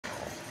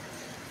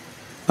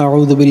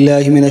أعوذ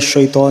بالله من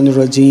الشيطان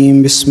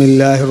الرجيم بسم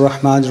الله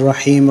الرحمن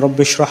الرحيم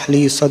رب اشرح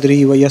لي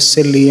صدري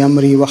ويسر لي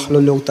أمري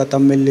واحلل عقدة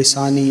من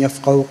لساني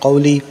يفقهوا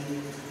قولي.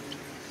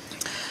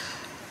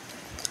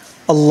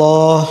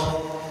 Allah,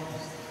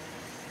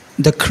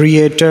 the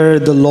Creator,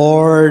 the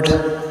Lord,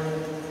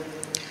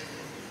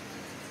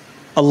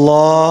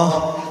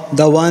 Allah,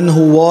 the one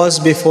who was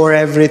before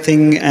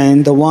everything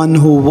and the one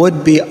who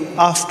would be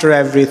after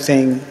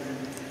everything,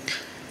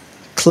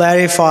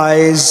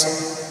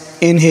 clarifies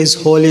in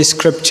His holy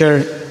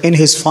scripture, in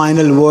His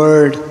final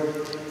word,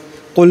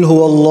 قُلْ هُوَ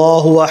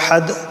اللَّهُ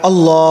أَحَدٌ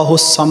اللَّهُ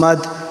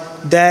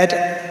الصَّمَدُ,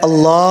 that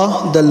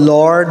Allah, the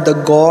Lord, the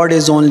God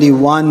is only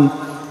one.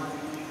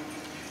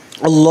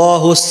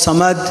 Allahu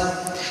Samad,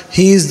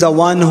 He is the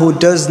one who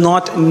does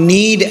not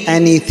need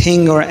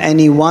anything or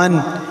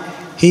anyone.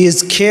 He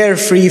is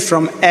carefree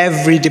from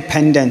every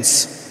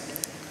dependence.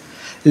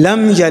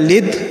 Lam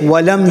yalid wa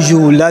lam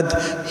yulad,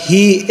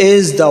 He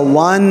is the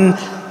one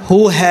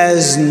who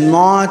has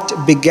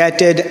not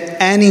begetted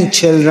any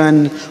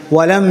children,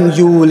 walam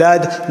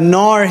yulad,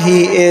 nor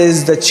he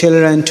is the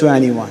children to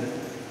anyone.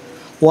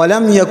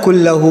 Walam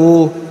yakul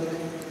lahu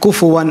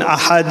kufuwan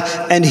ahad,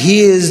 and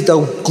he is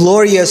the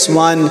glorious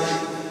one.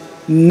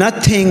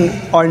 Nothing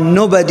or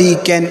nobody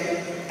can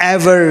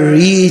ever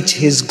reach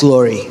his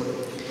glory.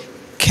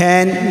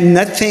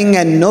 Nothing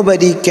and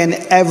nobody can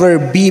ever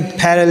be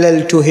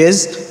parallel to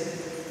his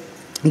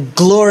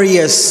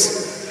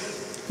glorious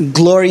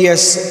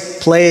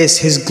place,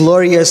 his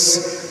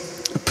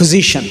glorious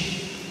position.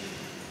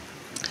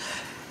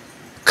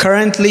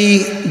 Currently,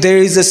 there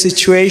is a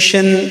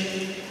situation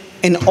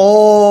in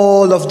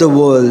all of the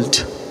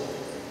world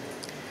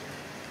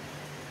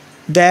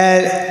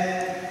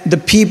that the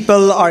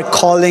people are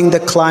calling the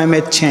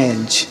climate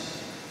change.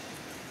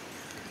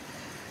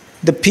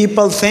 The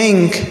people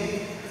think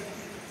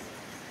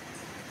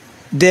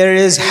there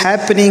is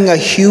happening a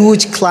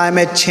huge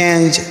climate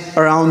change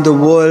around the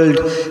world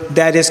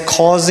that is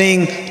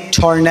causing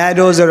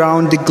tornadoes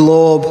around the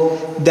globe,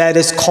 that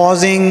is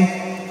causing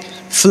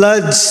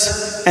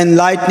floods and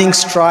lightning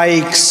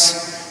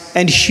strikes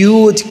and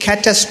huge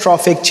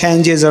catastrophic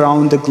changes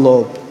around the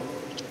globe.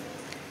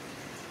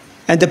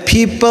 And the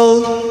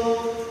people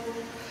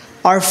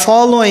are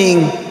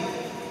following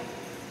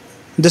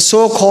the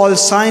so-called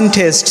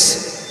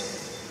scientists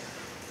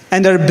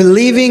and are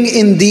believing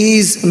in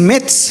these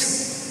myths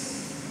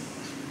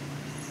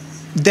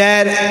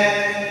that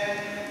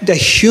the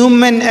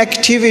human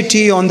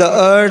activity on the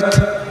earth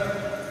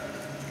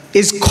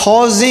is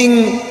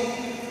causing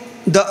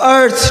the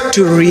earth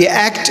to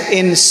react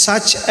in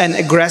such an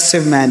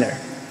aggressive manner.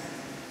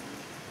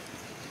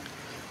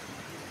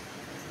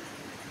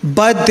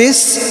 But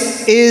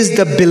this is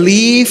the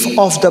belief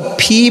of the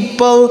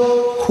people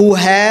who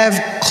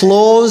have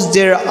closed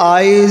their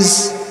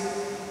eyes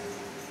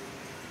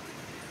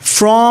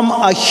from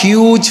a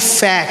huge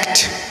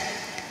fact,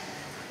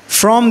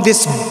 from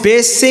this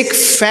basic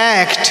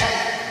fact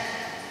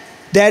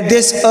that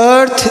this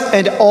earth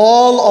and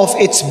all of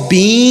its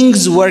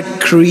beings were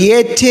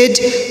created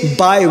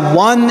by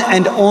one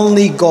and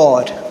only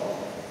God,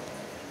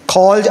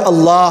 called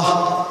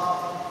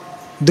Allah,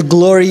 the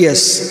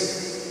Glorious.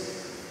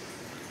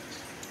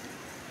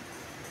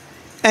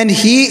 And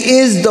He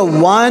is the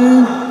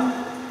one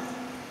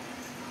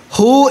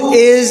who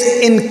is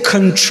in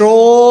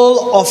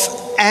control of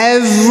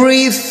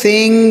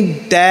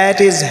everything that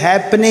is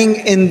happening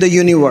in the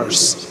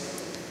universe.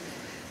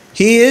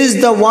 He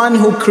is the one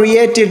who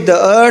created the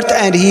earth,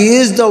 and He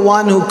is the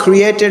one who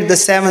created the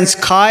seven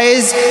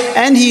skies,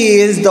 and He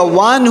is the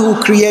one who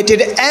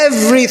created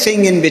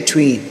everything in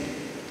between.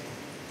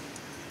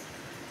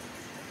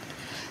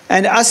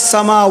 And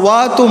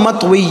as-samawatu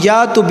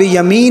matwiyatu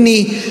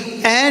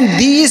biyamini, and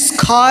these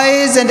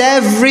skies and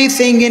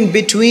everything in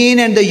between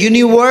and the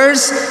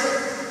universe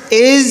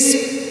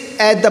is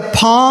at the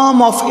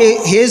palm of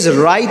His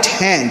right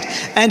hand,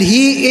 and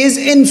He is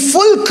in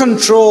full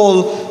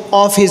control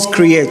of His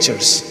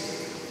creatures.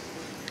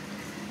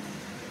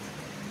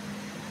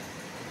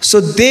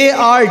 So they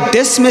are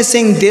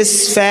dismissing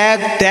this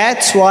fact.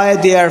 That's why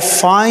they are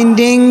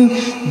finding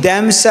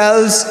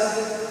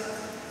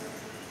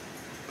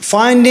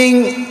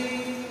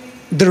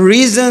the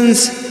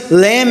reasons,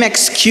 lame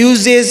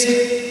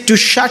excuses to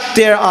shut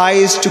their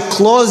eyes, to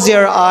close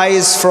their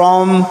eyes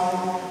from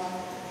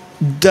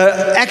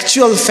the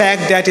actual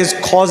fact that is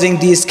causing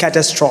these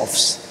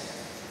catastrophes.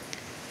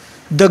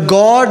 The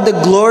God, the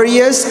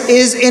Glorious,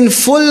 is in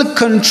full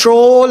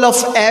control of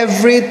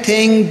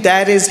everything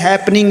that is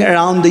happening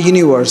around the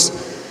universe.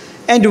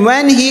 And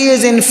when He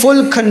is in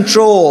full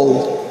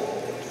control,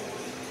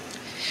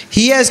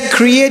 He has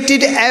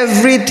created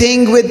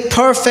everything with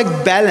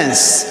perfect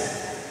balance.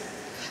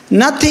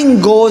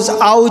 Nothing goes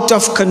out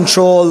of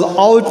control,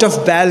 out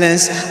of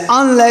balance,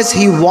 unless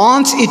He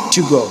wants it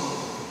to go.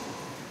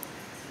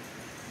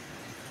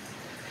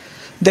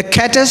 The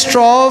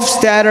catastrophes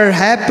that are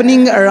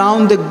happening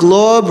around the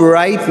globe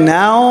right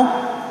now,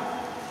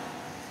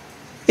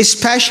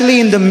 especially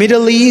in the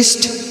Middle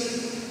East,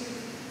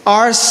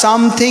 are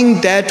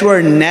something that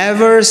were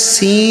never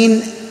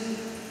seen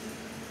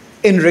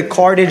in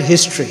recorded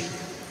history.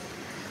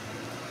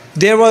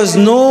 There was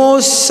no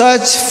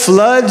such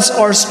floods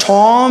or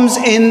storms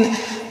in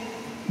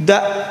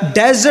the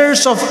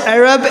deserts of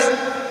Arab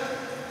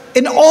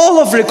in all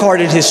of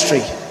recorded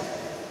history.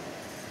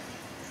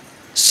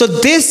 So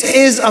this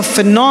is a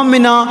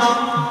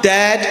phenomena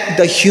that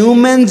the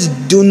humans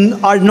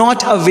are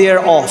not aware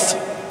of.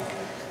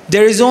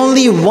 There is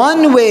only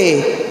one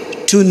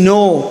way to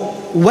know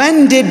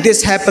when did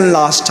this happen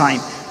last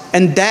time,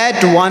 and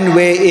that one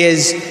way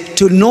is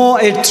to know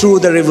it through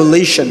the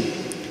revelation,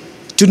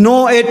 to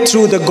know it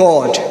through the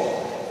God.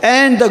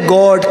 And the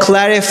God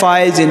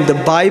clarifies in the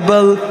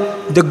Bible,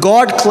 the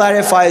God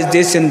clarifies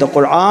this in the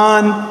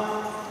Quran,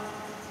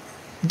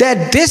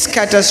 that this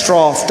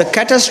catastrophe, the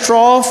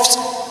catastrophes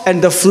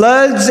and the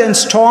floods and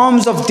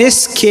storms of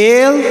this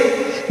scale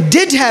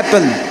did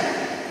happen.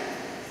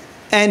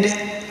 And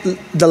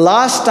the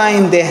last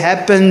time they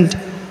happened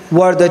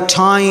were the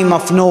time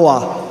of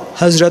Noah,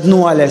 Hazrat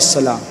Noah alayhi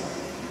salam.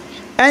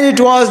 And it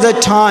was the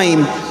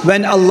time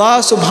when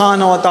Allah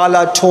subhanahu wa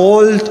ta'ala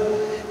told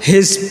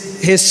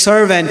his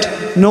servant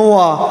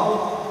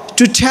Noah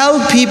to tell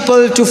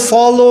people to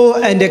follow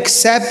and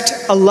accept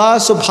Allah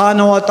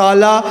subhanahu wa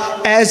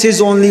ta'ala as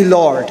his only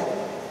Lord,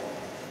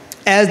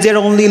 as their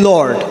only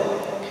Lord.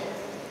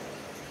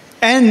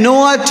 And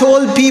Noah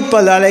told people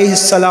alayhi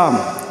salam,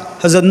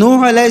 Hazrat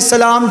Noah alayhi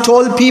salam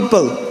told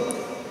people,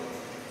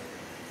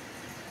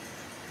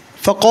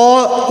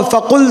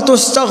 فَقُلْتُ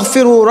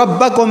اسْتَغْفِرُوا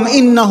رَبَّكُمْ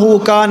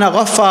إِنَّهُ كَانَ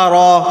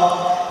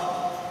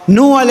غَفَّارًا.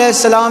 Noah alayhi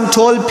salam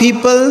told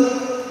people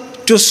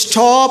to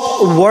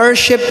stop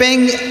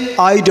worshipping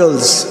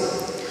idols.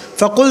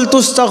 فَقُلْتُ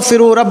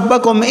اسْتَغْفِرُوا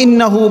رَبَّكُمْ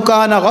إِنَّهُ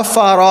كَانَ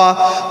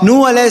غَفَّارًا.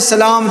 Noah alayhi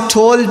salam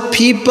told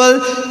people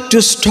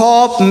to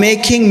stop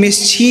making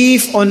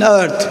mischief on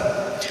earth.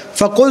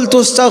 فَقُلْتُ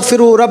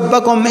اسْتَغْفِرُوا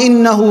رَبَّكُمْ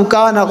إِنَّهُ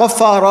كَانَ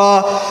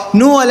غَفَّارًا.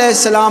 Noah alayhi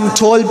salam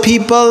told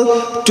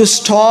people to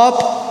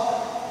stop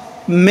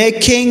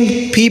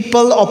making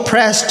people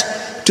oppressed,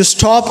 to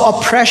stop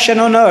oppression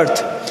on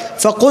earth.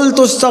 فَقُلْتُ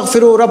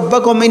اسْتَغْفِرُوا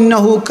رَبَّكُمْ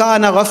إِنَّهُ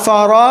كَانَ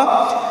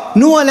غَفَّارًا.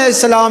 Noah alayhi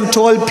salam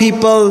told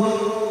people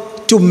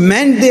to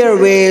mend their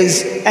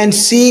ways and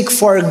seek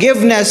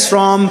forgiveness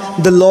from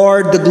the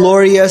Lord, the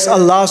glorious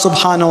Allah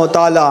subhanahu wa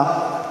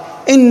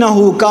ta'ala.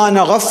 إِنَّهُ كَانَ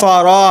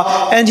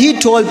غَفَّارًا. And he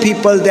told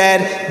people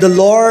that the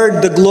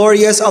Lord, the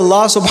glorious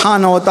Allah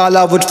subhanahu wa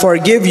ta'ala would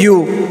forgive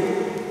you.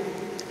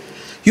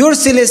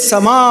 يُرْسِلِ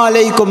السَّمَاءَ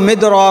عَلَيْكُمْ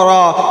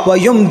مِدْرَارًا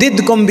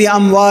وَيُمْدِدْكُمْ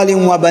بِأَمْوَالٍ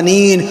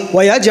وَبَنِينَ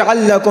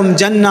وَيَجْعَلْ لَكُمْ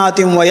جَنَّاتٍ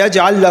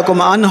وَيَجْعَلْ لَكُمْ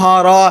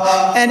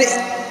أَنْهَارًا. And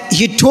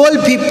he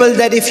told people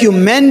that if you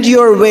mend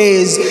your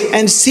ways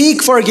and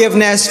seek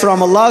forgiveness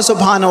from Allah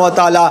subhanahu wa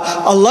ta'ala,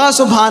 Allah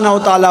subhanahu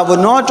wa ta'ala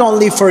will not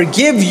only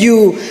forgive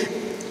you,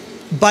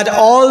 but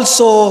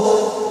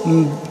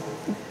also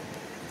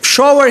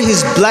shower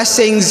his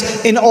blessings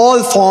in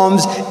all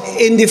forms,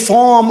 in the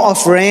form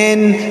of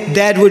rain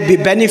that would be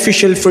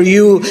beneficial for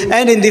you,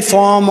 and in the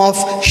form of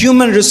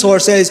human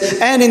resources,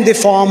 and in the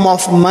form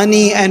of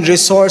money and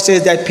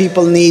resources that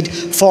people need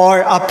for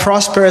a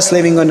prosperous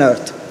living on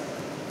earth.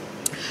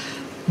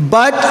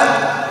 But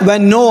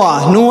when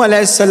Noah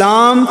alayhi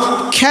salam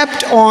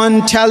kept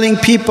on telling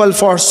people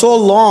for so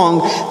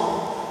long,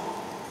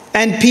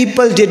 and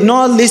people did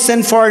not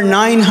listen for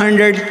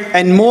 900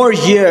 and more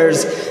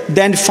years,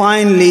 then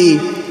finally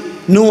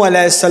Noah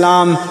alayhi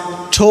salam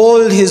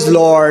told his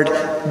Lord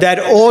that,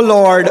 "O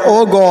Lord,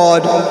 O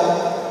God,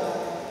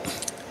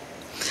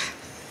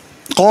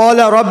 قَالَ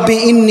رَبِّ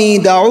إِنِّي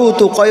دَعُوتُ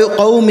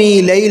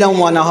قَوْمِي لَيْلًا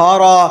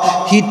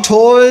وَنَهَارًا." He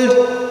told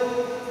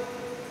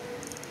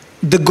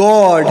the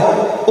God,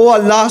 "O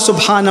Allah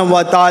subhanahu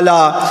wa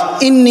ta'ala,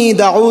 إِنِّي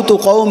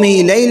دَعُوتُ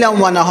قَوْمِي لَيْلًا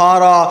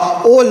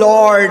وَنَهَارًا." O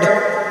Lord,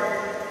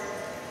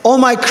 O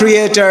my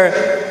Creator,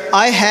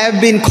 I have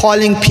been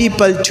calling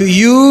people to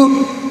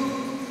you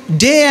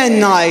day and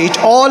night,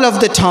 all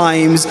of the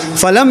times.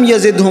 فَلَمْ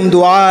يَزِدْهُمْ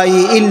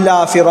دُعَائِي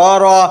إِلَّا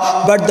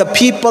فِرَارًا. But the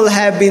people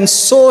have been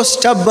so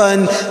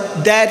stubborn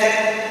that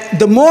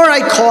the more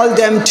I call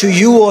them to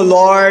you, O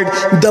Lord,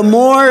 the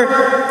more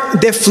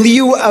they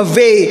flew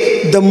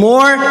away, the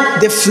more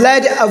they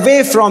fled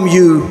away from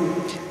you.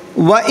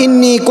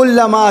 وَإِنِّي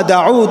كُلَّمَا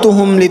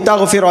دَعُوتُهُمْ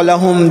لِتَغْفِرَ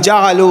لَهُمْ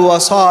جَعَلُوا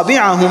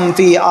أَصَابِعَهُمْ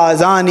فِي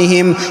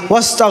آذَانِهِمْ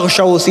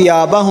وَاسْتَغْشَوْا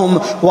ثِيَابَهُمْ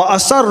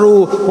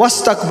وَأَصَرُّوا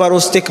وَاسْتَكْبَرُوا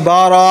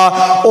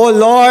اسْتِكْبَارًا. O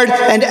Lord,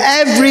 and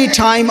every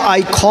time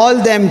I call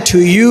them to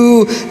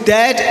you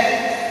that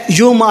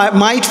you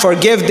might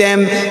forgive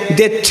them,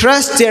 they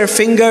thrust their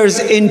fingers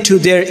into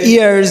their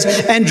ears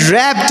and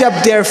wrapped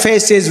up their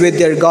faces with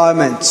their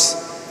garments.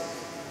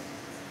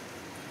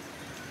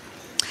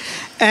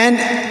 And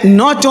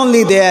not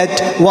only that,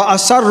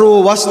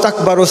 وَأَصَرُّوا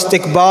وَاسْتَكْبَرُوا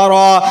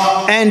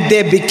اسْتِكْبَارًا, and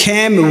they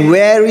became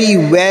very,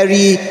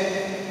 very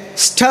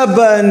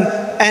stubborn,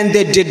 and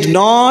they did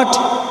not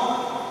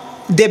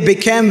they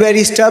became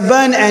very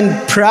stubborn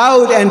and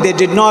proud, and they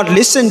did not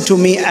listen to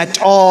me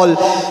at all.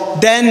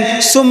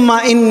 Then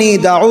summa inni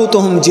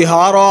da'utuhum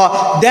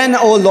jihara. Then,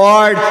 O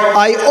Lord,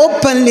 I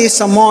openly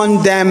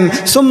summoned them.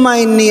 Summa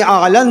inni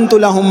a'lantu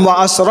lahum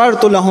wa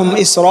asrartu lahum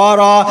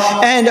israra.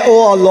 And,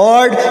 O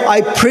Lord,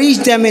 I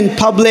preached them in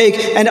public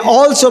and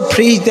also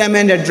preached them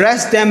and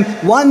addressed them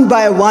one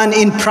by one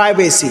in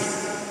privacy.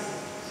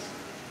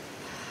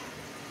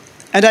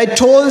 And I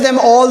told them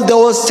all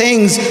those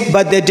things,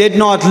 but they did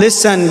not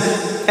listen.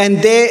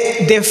 And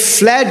they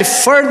fled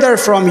further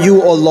from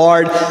you, O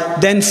Lord.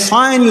 Then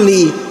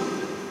finally,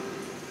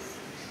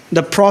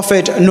 the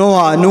Prophet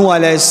Noah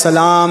alayhi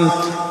salam,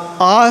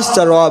 asked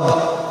the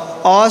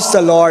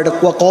Lord,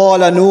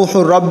 وَقَالَ نُوحُ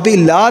رَبِّ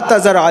لَا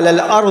تَذَرْ عَلَى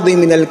الْأَرْضِ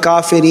مِنَ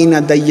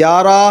الْكَافِرِينَ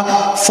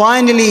دَيَّارًا.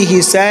 Finally,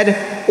 he said,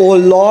 O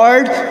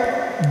Lord,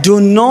 do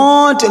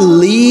not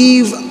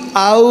leave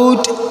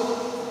out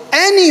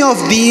any of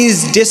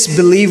these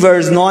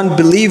disbelievers,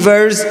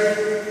 non-believers.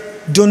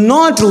 Do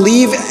not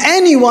leave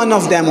any one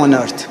of them on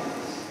earth.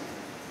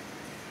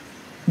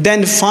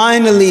 Then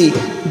finally,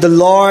 the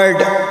Lord,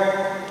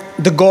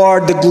 the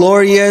God, the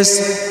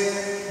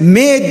glorious,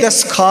 made the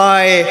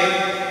sky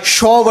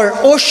shower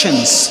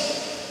oceans.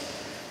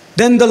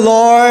 Then the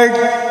Lord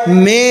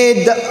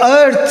made the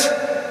earth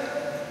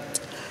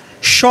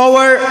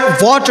shower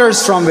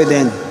waters from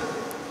within.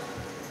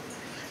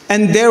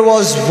 And there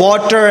was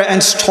water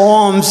and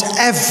storms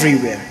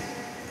everywhere.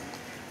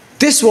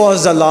 This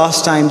was the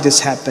last time this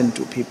happened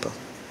to people.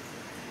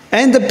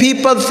 And the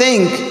people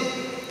think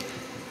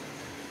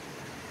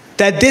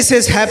that this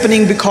is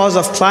happening because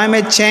of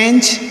climate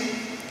change.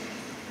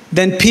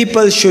 Then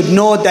people should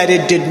know that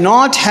it did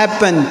not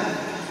happen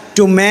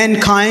to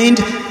mankind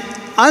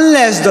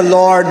unless the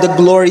Lord, the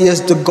glorious,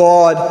 the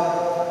God,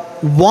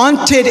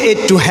 wanted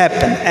it to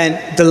happen. And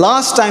the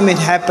last time it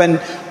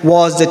happened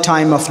was the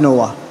time of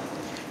Noah.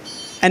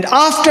 And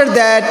after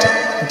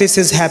that, this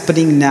is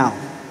happening now.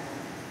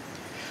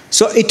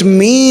 So it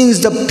means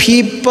the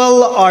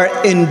people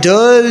are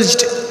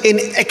indulged in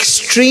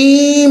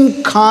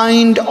extreme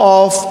kind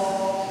of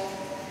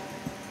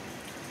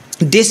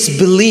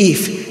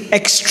disbelief,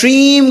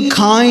 extreme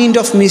kind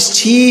of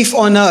mischief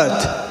on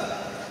earth.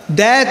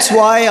 That's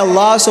why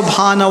Allah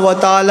subhanahu wa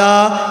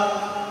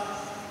ta'ala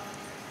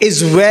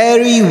is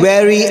very,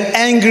 very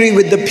angry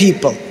with the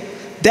people.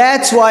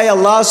 That's why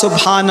Allah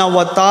subhanahu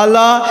wa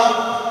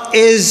ta'ala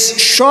is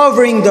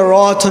showering the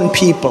wrath on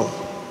people.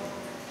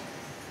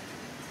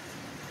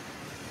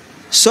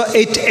 So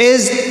it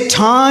is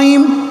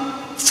time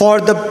for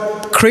the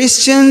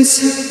Christians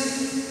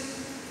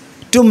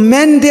to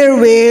mend their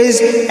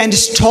ways and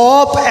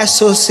stop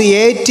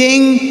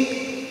associating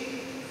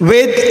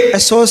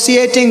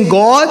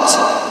God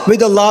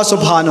with Allah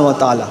subhanahu wa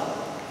ta'ala.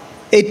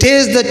 It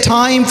is the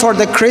time for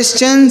the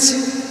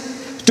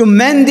Christians to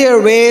mend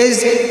their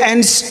ways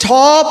and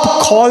stop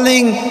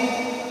calling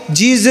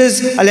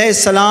Jesus alayhi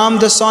salam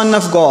the Son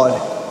of God.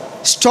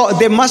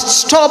 They must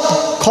stop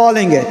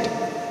calling it.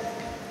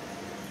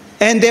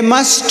 And they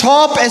must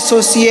stop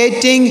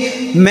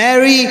associating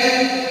Mary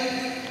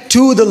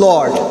to the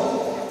Lord.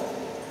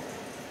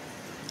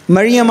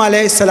 Maryam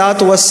alayhi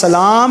salatu was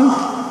salam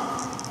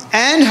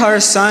and her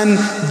son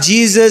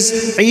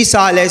Jesus Isa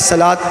alayhi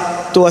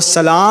salatu was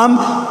salam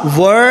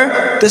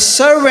were the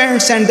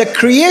servants and the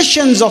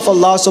creations of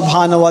Allah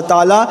subhanahu wa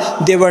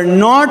ta'ala. They were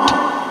not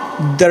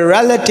the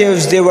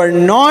relatives, they were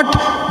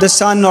not the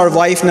son or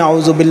wife,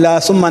 na'uzu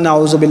billah, summa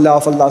na'uzu billah,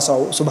 of Allah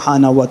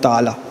subhanahu wa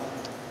ta'ala.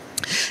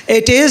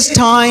 It is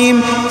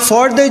time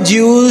for the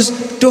Jews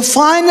to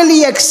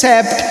finally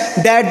accept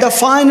that the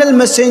final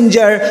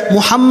messenger,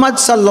 Muhammad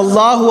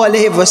sallallahu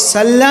alaihi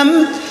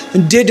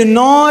wasallam, did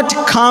not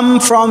come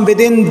from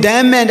within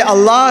them, and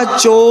Allah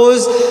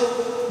chose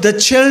the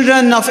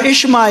children of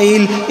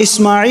Ismail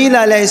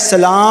alayhi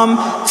salam,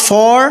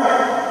 for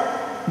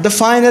the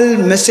final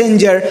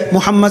messenger,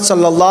 Muhammad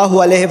sallallahu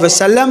alaihi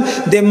wasallam.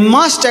 They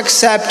must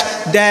accept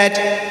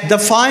that the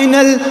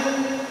final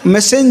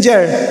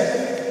messenger,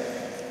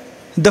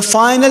 the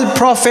final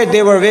prophet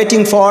they were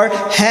waiting for,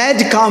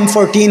 had come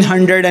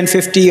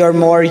 1450 or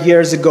more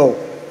years ago.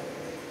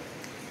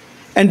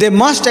 And they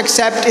must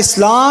accept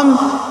Islam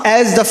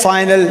as the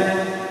final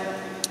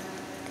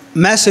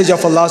message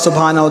of Allah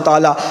subhanahu wa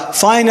ta'ala,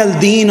 final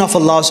deen of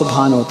Allah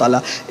subhanahu wa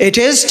ta'ala. It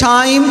is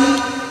time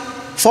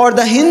for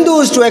the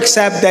Hindus to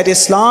accept that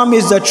Islam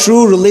is the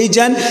true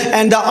religion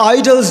and the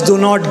idols do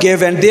not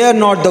give and they are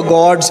not the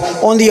gods.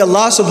 Only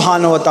Allah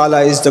subhanahu wa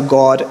ta'ala is the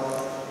God.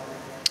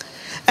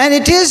 And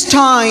it is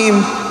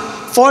time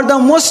for the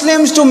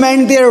Muslims to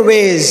mend their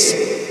ways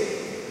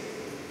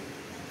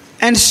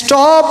and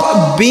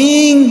stop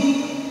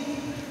being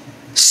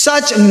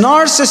such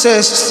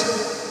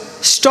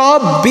narcissists,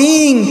 stop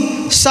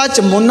being such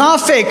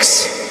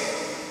munafiqs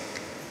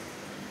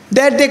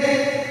that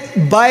they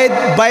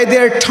by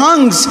their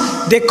tongues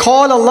they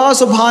call Allah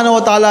subhanahu wa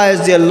ta'ala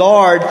as their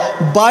Lord,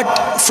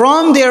 but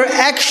from their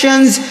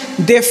actions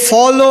they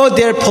follow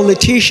their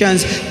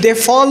politicians, they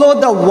follow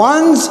the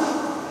ones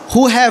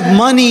who have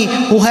money,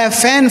 who have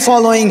fan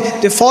following,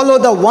 they follow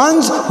the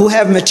ones who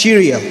have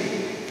material.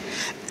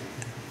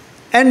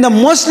 And the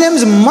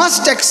Muslims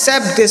must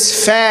accept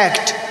this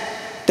fact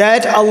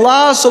that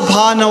Allah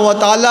subhanahu wa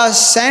ta'ala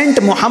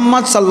sent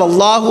Muhammad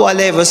sallallahu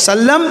alayhi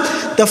wasallam,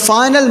 the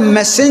final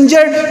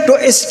messenger, to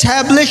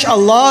establish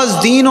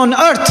Allah's deen on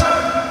earth.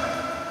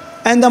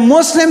 And the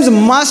Muslims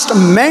must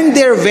mend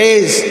their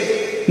ways.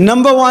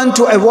 Number one,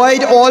 to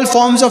avoid all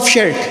forms of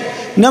shirk.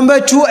 Number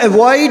two,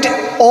 avoid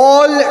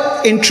all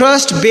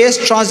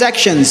interest-based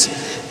transactions.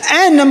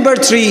 And number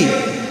three,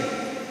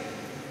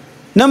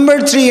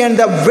 and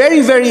the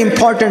very, very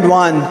important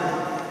one,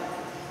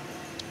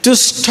 to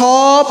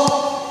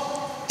stop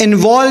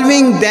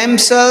involving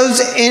themselves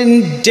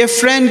in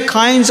different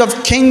kinds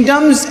of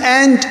kingdoms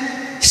and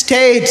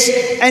states,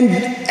 and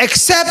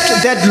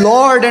accept that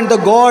Lord and the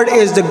God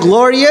is the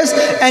glorious,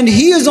 and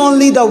He is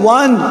only the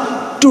one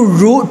to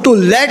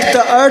let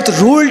the earth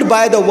ruled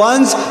by the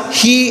ones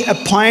He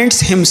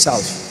appoints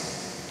Himself.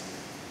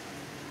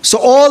 So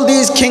all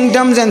these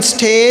kingdoms and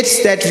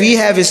states that we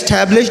have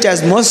established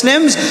as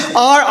Muslims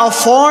are a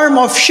form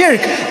of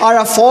shirk, are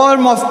a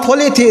form of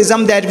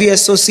polytheism, that we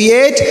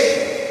associate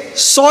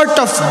sort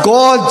of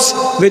gods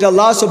with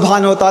Allah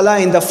subhanahu wa ta'ala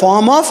in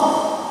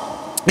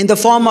the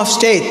form of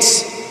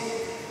states.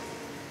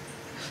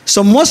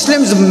 So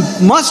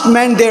Muslims must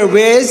mend their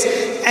ways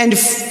and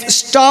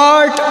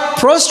start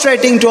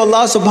prostrating to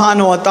Allah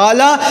subhanahu wa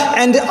ta'ala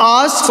and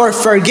ask for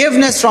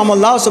forgiveness from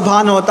Allah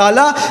subhanahu wa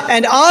ta'ala,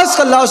 and ask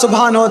Allah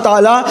subhanahu wa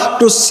ta'ala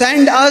to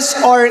send us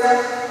or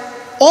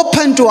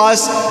open to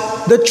us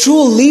the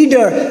true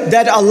leader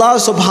that Allah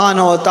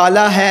subhanahu wa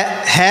ta'ala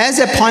has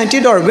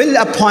appointed or will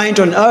appoint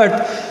on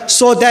earth,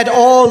 so that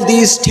all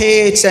these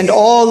states and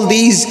all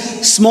these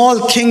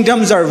small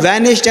kingdoms are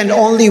vanished and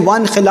only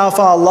one Khilafah,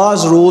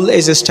 Allah's rule,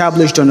 is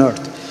established on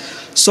earth.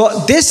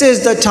 So this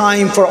is the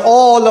time for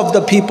all of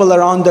the people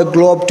around the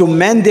globe to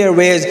mend their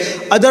ways.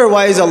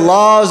 Otherwise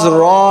Allah's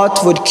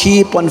wrath would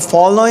keep on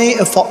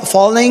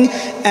falling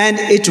and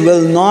it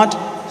will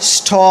not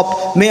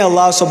stop. May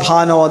Allah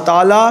subhanahu wa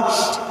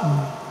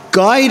ta'ala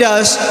guide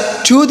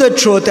us to the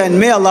truth, and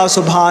may Allah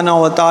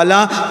subhanahu wa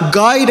ta'ala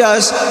guide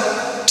us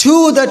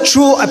to the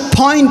true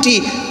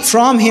appointee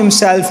from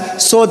Himself,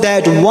 so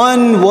that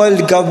one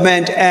world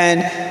government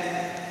and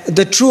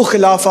the true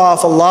Khilafah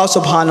of Allah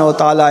subhanahu wa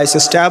ta'ala is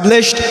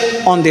established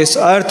on this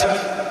earth.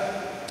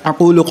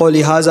 أقول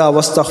قولي هذا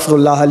واستغفر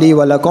الله لي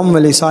ولكم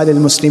ولسائر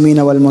المسلمين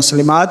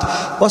والمسلمات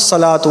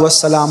والصلاة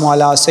والسلام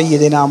على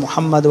سيدنا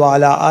محمد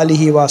وعلى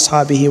آله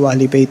وأصحابه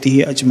وأهل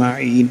بيته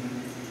أجمعين.